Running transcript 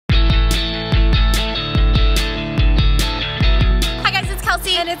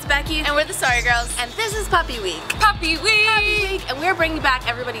Becky. And we're the Sorry Girls. And this is Puppy Week. Puppy Week! Puppy Week! And we're bringing back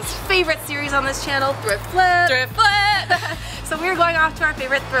everybody's favorite series on this channel, Thrift Flip. Thrift Flip! So we're going off to our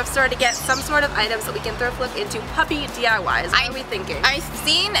favorite thrift store to get some sort of items that we can thrift flip into puppy DIYs. What are we thinking? I've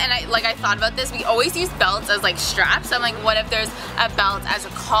seen, and I thought about this, we always use belts as like straps. I'm like, what if there's a belt as a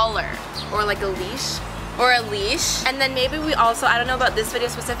collar? Or like a leash. Or a leash. And then maybe we also, I don't know about this video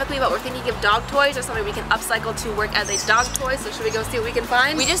specifically, but we're thinking of dog toys or something we can upcycle to work as a dog toy. So should we go see what we can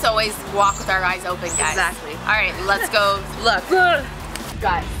find? We just always walk with our eyes open, guys. Exactly. Alright, let's go look.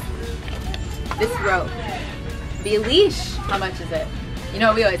 Guys, this rope, the leash, how much is it? You know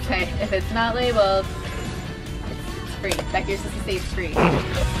what we always say, if it's not labeled, it's free. Becky, you're supposed to say it's free.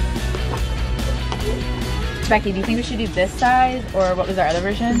 Becky, do you think we should do this size, or what was our other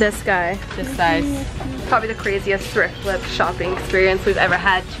version? This guy. This size. Probably the craziest thrift flip shopping experience we've ever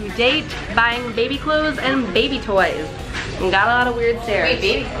had to date, buying baby clothes and baby toys. And got a lot of weird stares. Wait,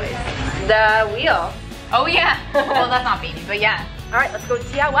 baby toys? The wheel. Oh yeah. Well, that's not baby, but yeah. Alright, let's go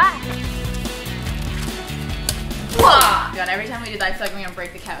DIY. God, every time we do that, I feel like we're gonna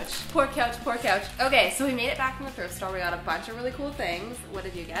break the couch. Poor couch, poor couch. Okay, so we made it back from the thrift store. We got a bunch of really cool things. What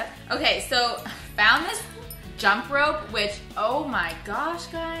did you get? Okay, so found this jump rope, which, oh my gosh,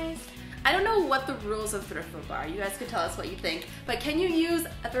 guys. I don't know what the rules of thrift flip are. You guys can tell us what you think. But can you use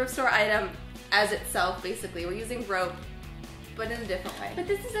a thrift store item as itself, basically? We're using rope, but in a different way. But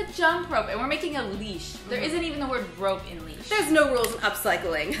this is a jump rope, and we're making a leash. There isn't even the word rope in leash. There's no rules in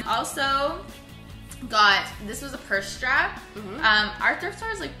upcycling. Also, this was a purse strap. Our thrift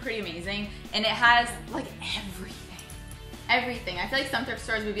store is like pretty amazing, and it has like everything. I feel like some thrift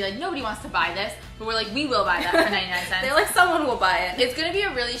stores would be like, nobody wants to buy this, but we're like, we will buy that for 99 cents. They're like, someone will buy it. It's gonna be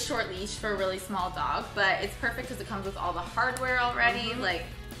a really short leash for a really small dog, but it's perfect because it comes with all the hardware already. Like,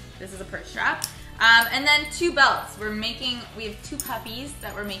 this is a purse strap. And then 2 belts. We have 2 puppies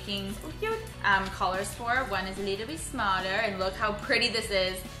that we're making collars for. One is a little bit smaller, and look how pretty this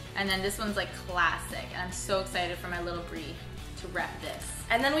is. And then this one's like classic, and I'm so excited for my little Brie to rep this.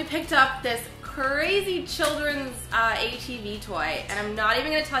 And then we picked up this crazy children's ATV toy, and I'm not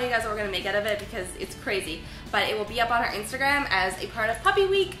even going to tell you guys what we're going to make out of it because it's crazy, but it will be up on our Instagram as a part of Puppy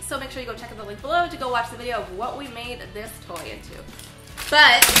Week, so make sure you go check out the link below to go watch the video of what we made this toy into.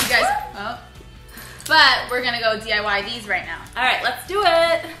 But, you guys, but we're going to go DIY these right now. Alright, let's do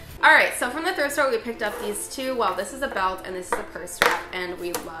it! Alright, so from the thrift store we picked up these 2, well, this is a belt and this is a purse strap, and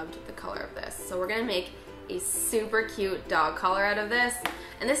we loved the color of this. So we're going to make a super cute dog collar out of this.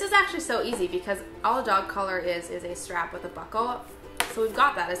 And this is actually so easy because all a dog collar is a strap with a buckle. So we've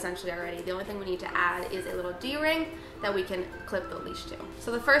got that essentially already. The only thing we need to add is a little D-ring that we can clip the leash to.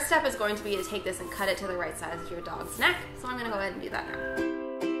 So the first step is going to be to take this and cut it to the right size of your dog's neck. So I'm going to go ahead and do that now.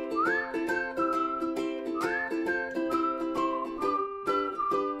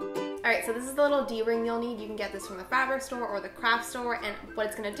 Alright, so this is the little D-ring you'll need. You can get this from the fabric store or the craft store, and what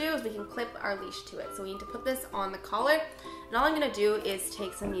it's going to do is we can clip our leash to it. So we need to put this on the collar, and all I'm going to do is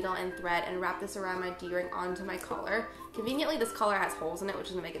take some needle and thread and wrap this around my D-ring onto my collar. Conveniently, this collar has holes in it, which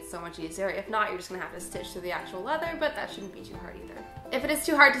is going to make it so much easier. If not, you're just going to have to stitch through the actual leather, but that shouldn't be too hard either. If it is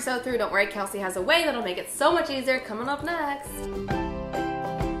too hard to sew through, don't worry, Kelsey has a way that'll make it so much easier. Coming up next.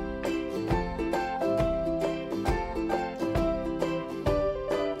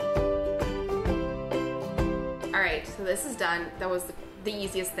 Alright, so this is done. That was the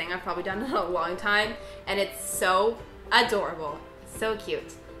easiest thing I've probably done in a long time, and it's so adorable. So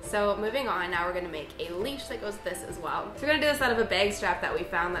cute. So moving on, now we're going to make a leash that goes with this as well. So we're going to do this out of a bag strap that we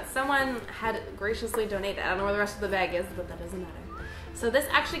found that someone had graciously donated. I don't know where the rest of the bag is, but that doesn't matter. So this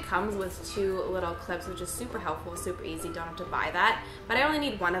actually comes with 2 little clips, which is super helpful, super easy, don't have to buy that. But I only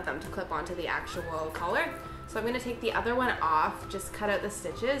need one of them to clip onto the actual collar. So I'm going to take the other one off, just cut out the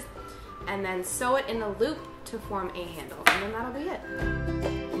stitches, and then sew it in a loop to form a handle, and then that'll be it.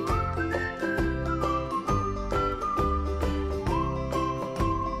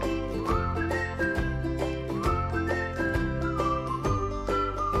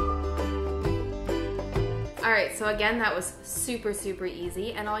 Alright, so again, that was super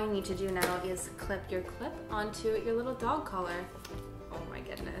easy, and all you need to do now is clip your clip onto your little dog collar. Oh my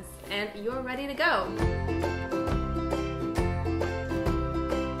goodness. And you're ready to go.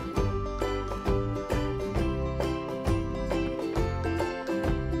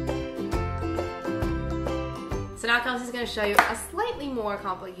 So now Kelsey's going to show you a slightly more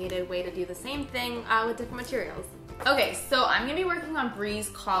complicated way to do the same thing with different materials. Okay, so I'm going to be working on Bree's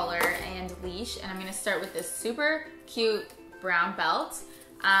collar and leash, and I'm going to start with this super cute brown belt.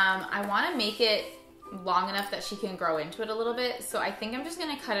 I want to make it long enough that she can grow into it a little bit, so I think I'm just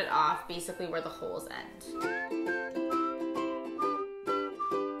going to cut it off basically where the holes end.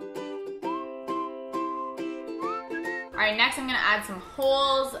 right, next I'm gonna add some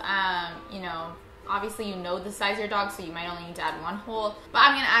holes. You know, obviously you know the size of your dog, so you might only need to add one hole. But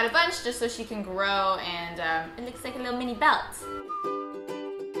I'm gonna add a bunch just so she can grow, and it looks like a little mini belt.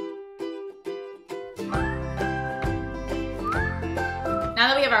 Now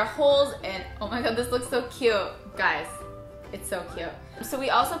that we have our holes, and oh my god, this looks so cute. Guys, it's so cute. So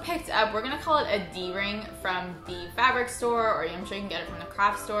we also picked up, we're gonna call it a D-ring from the fabric store, or I'm sure you can get it from the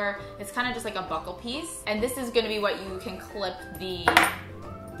craft store. It's kind of just like a buckle piece. And this is gonna be what you can clip the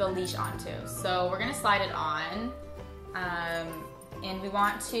leash onto. So we're gonna slide it on. And we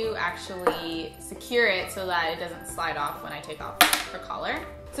want to actually secure it so that it doesn't slide off when I take off her collar.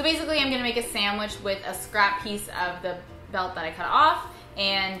 So basically I'm gonna make a sandwich with a scrap piece of the belt that I cut off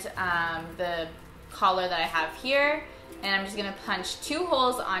and the collar that I have here. And I'm just gonna punch 2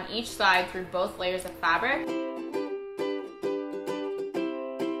 holes on each side through both layers of fabric.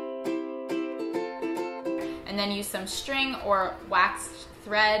 And then use some string or waxed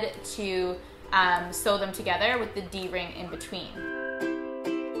thread to sew them together with the D-ring in between.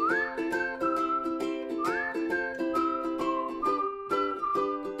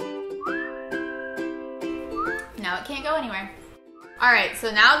 Now it can't go anywhere. Alright, so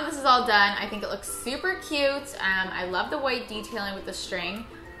now that this is all done, I think it looks super cute. I love the white detailing with the string.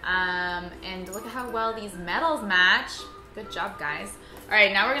 And look at how well these metals match. Good job, guys.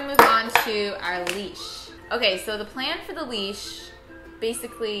 Alright, now we're gonna move on to our leash. Okay, so the plan for the leash,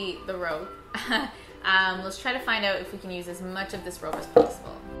 basically the rope. Let's try to find out if we can use as much of this rope as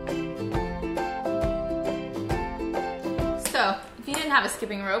possible. So, if you didn't have a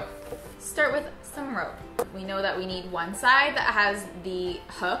skipping rope, start with some rope. We know that we need one side that has the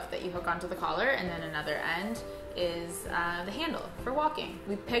hook that you hook onto the collar, and then another end is the handle for walking.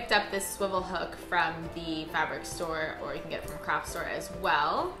 We picked up this swivel hook from the fabric store, or you can get it from a craft store as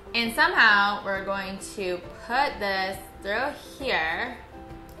well. And somehow we're going to put this through here,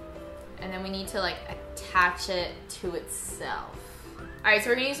 and then we need to like attach it to itself. Alright, so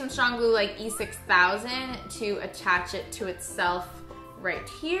we're gonna use some strong glue like E6000 to attach it to itself right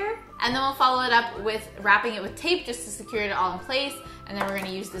here. And then we'll follow it up with wrapping it with tape just to secure it all in place. And then we're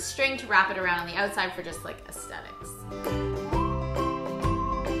gonna use the string to wrap it around on the outside for just like aesthetics.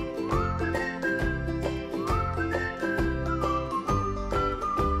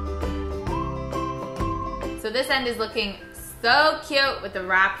 So this end is looking so cute with the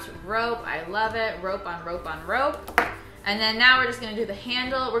wrapped rope. I love it. Rope on rope on rope. And then now we're just gonna do the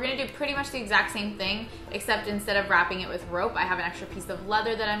handle. We're gonna do pretty much the exact same thing, except instead of wrapping it with rope, I have an extra piece of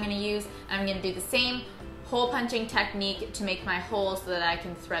leather that I'm gonna use. And I'm gonna do the same hole punching technique to make my hole so that I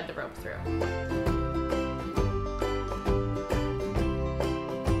can thread the rope through.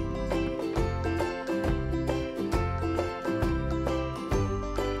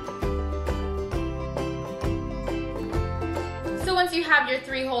 Once you have your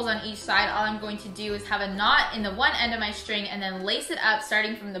 3 holes on each side, all I'm going to do is have a knot in the one end of my string and then lace it up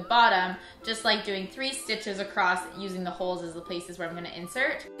starting from the bottom, just like doing 3 stitches across, using the holes as the places where I'm going to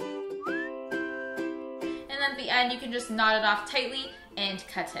insert. And then at the end you can just knot it off tightly and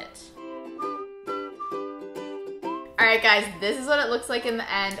cut it. Alright guys, this is what it looks like in the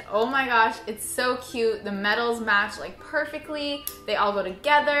end. Oh my gosh, it's so cute. The metals match like perfectly. They all go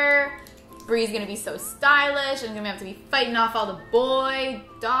together. Bree's gonna be so stylish and gonna have to be fighting off all the boy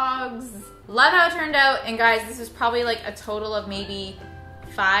dogs. Love how it turned out, and guys, this was probably like a total of maybe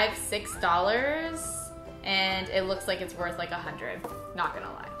 $5–6, and it looks like it's worth like $100. Not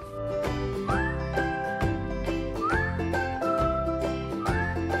gonna lie.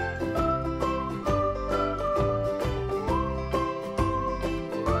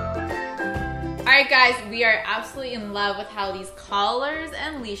 Alright guys, we are absolutely in love with how these collars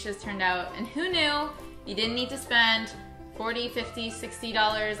and leashes turned out. And who knew you didn't need to spend $40, $50,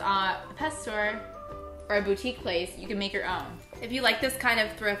 $60 on a pet store or a boutique place. You can make your own. If you like this kind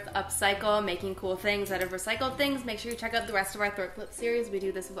of thrift upcycle, making cool things out of recycled things, make sure you check out the rest of our thrift flip series. We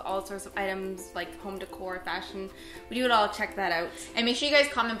do this with all sorts of items like home decor, fashion. We do it all. Check that out. And make sure you guys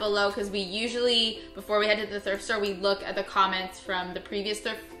comment below, because we usually, before we head to the thrift store, we look at the comments from the previous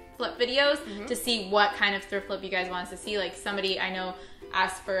thrift flip videos to see what kind of thrift flip you guys want us to see. Like somebody I know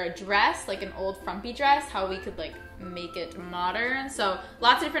asked for a dress, like an old frumpy dress, how we could like make it modern. So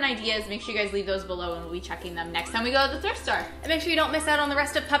lots of different ideas. Make sure you guys leave those below, and we'll be checking them next time we go to the thrift store. And make sure you don't miss out on the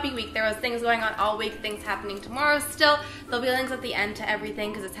rest of Puppy Week. There was things going on all week, things happening tomorrow still. There'll be links at the end to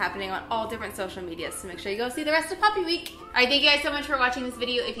everything because it's happening on all different social medias. So make sure you go see the rest of Puppy Week. Alright, thank you guys so much for watching this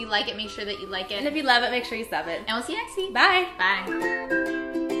video. If you like it, make sure that you like it. And if you love it, make sure you sub it. And we'll see you next week. Bye.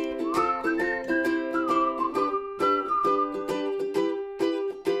 Bye.